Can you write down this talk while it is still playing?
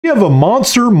We have a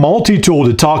monster multi-tool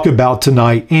to talk about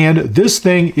tonight, and this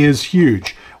thing is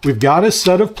huge. We've got a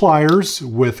set of pliers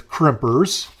with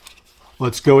crimpers.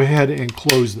 Let's go ahead and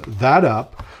close that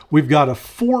up. We've got a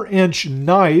 4-inch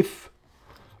knife,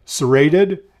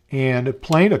 serrated and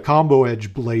plain, a combo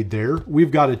edge blade there. We've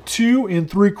got a 2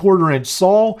 3/4-inch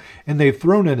saw, and they've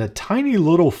thrown in a tiny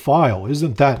little file.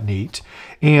 Isn't that neat?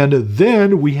 And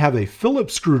then we have a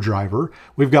Phillips screwdriver.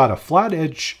 We've got a flat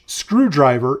edge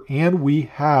screwdriver, and we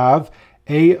have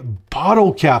a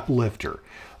bottle cap lifter.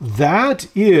 That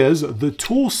is the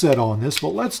tool set on this, but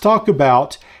let's talk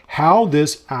about how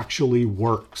this actually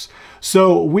works.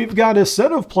 So we've got a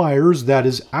set of pliers that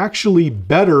is actually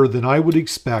better than I would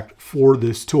expect for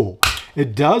this tool.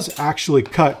 It does actually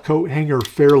cut coat hanger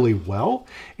fairly well.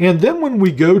 And then when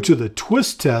we go to the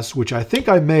twist test, which I think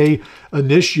I may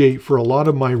initiate for a lot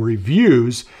of my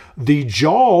reviews, the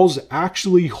jaws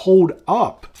actually hold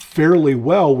up fairly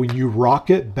well when you rock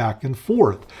it back and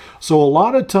forth. So a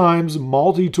lot of times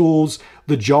multi-tools,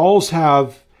 the jaws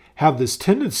have this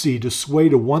tendency to sway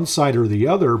to one side or the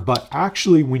other, but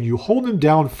actually when you hold them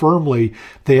down firmly,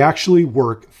 they actually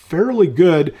work fairly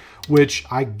good, which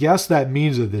I guess that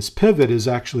means that this pivot is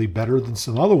actually better than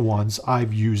some other ones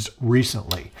I've used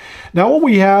recently. Now what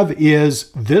we have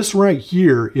is this right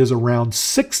here is around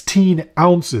 16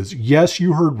 ounces. Yes,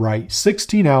 you heard right,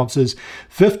 16 ounces,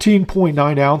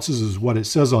 15.9 ounces is what it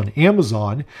says on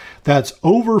Amazon. That's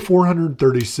over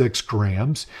 436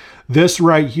 grams. This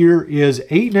right here is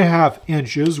 8.5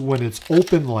 inches when it's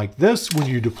open like this. When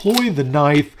you deploy the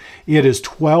knife, it is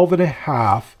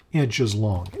 12.5 inches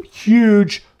long.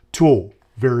 Huge tool,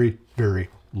 very, very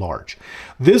large.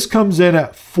 This comes in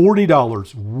at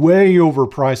 $40, way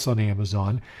overpriced on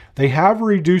Amazon. They have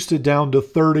reduced it down to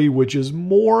 $30, which is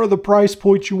more of the price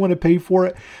point you want to pay for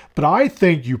it. But I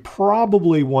think you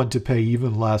probably want to pay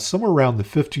even less, somewhere around the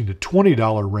 $15 to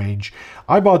 $20 range.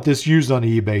 I bought this used on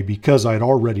eBay because I'd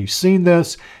already seen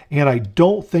this, and I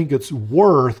don't think it's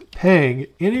worth paying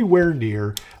anywhere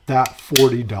near that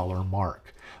 $40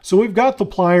 mark. So we've got the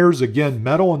pliers, again,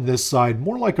 metal on this side,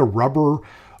 more like a rubber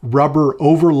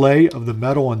overlay of the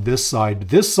metal on this side.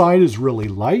 This side is really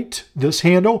light, this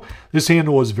handle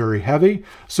is very heavy.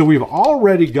 So we've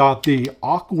already got the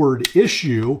awkward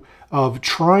issue of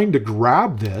trying to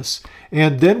grab this,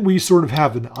 and then we sort of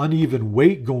have an uneven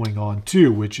weight going on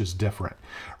too, which is different.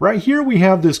 Right here we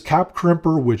have this cap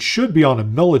crimper, which should be on a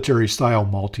military style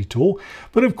multi-tool,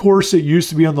 but of course it used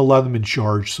to be on the Leatherman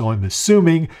Charge, so I'm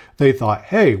assuming they thought,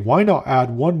 hey, why not add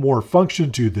one more function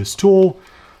to this tool?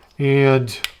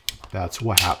 And that's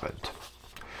what happened.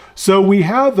 So we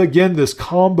have, again, this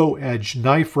combo edge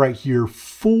knife right here,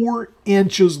 4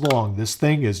 inches long. This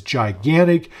thing is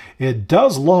gigantic. It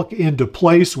does lock into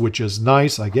place, which is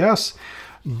nice, I guess.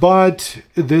 But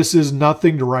this is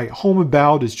nothing to write home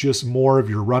about. It's just more of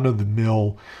your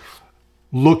run-of-the-mill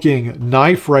looking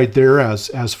knife right there.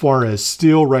 As far as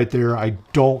steel right there, I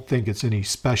don't think it's any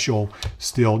special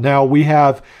steel. Now we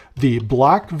have the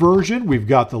black version. We've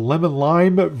got the lemon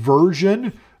lime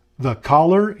version, the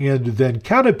collar, and then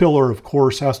Caterpillar, of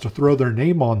course, has to throw their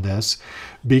name on this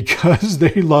because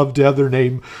they love to have their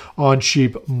name on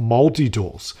cheap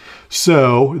multi-tools.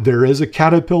 So there is a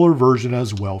Caterpillar version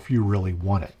as well if you really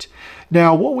want it.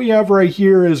 Now what we have right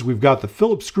here is we've got the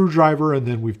Phillips screwdriver, and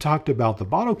then we've talked about the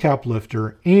bottle cap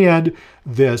lifter and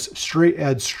this straight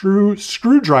edge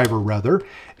screwdriver rather,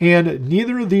 and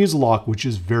neither of these lock, which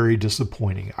is very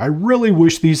disappointing. I really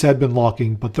wish these had been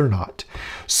locking, but they're not.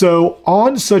 So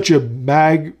on such a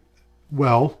they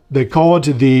call it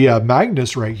the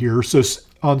Magnus right here, so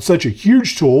on such a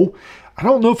huge tool, I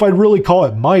don't know if I'd really call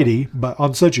it mighty, but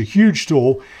on such a huge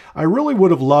tool, I really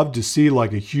would have loved to see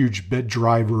like a huge bit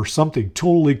driver, something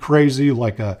totally crazy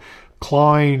like a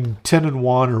Klein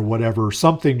 10-in-1 or whatever,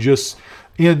 something just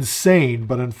insane.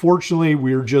 But unfortunately,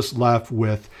 we're just left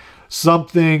with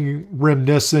something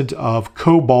reminiscent of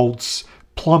Cobalt's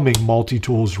plumbing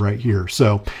multi-tools right here.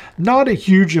 So not a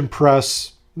huge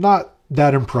not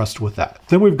that impressed with that.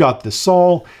 Then we've got the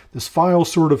saw, this file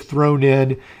sort of thrown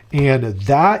in, and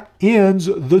that ends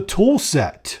the tool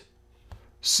set.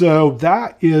 So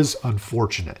that is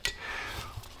unfortunate.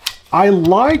 I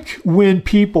like when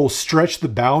people stretch the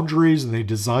boundaries and they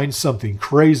design something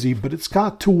crazy, but it's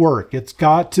got to work. It's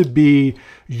got to be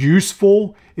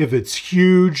useful. If it's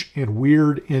huge and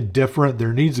weird and different,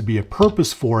 there needs to be a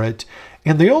purpose for it.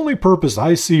 And the only purpose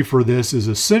I see for this is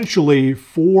essentially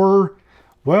for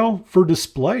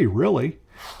display, really.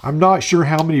 I'm not sure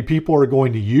how many people are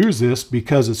going to use this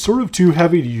because it's sort of too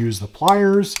heavy to use the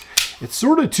pliers. It's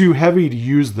sort of too heavy to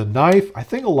use the knife. I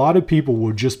think a lot of people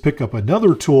will just pick up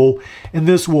another tool, and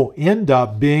this will end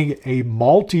up being a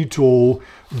multi-tool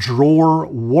drawer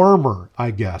warmer,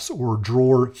 I guess, or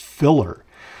drawer filler.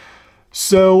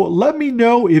 So let me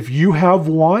know if you have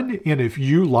one and if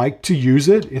you like to use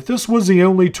it. If this was the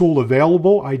only tool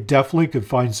available, I definitely could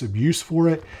find some use for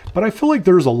it, but I feel like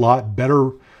there's a lot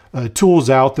better tools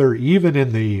out there, even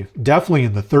definitely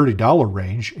in the $30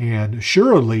 range and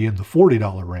surely in the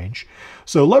 $40 range.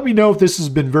 So let me know if this has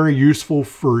been very useful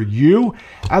for you.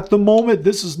 At the moment,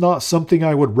 this is not something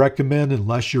I would recommend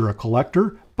unless you're a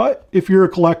collector, but if you're a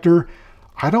collector,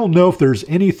 I don't know if there's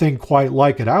anything quite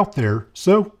like it out there,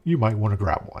 so you might want to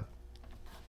grab one.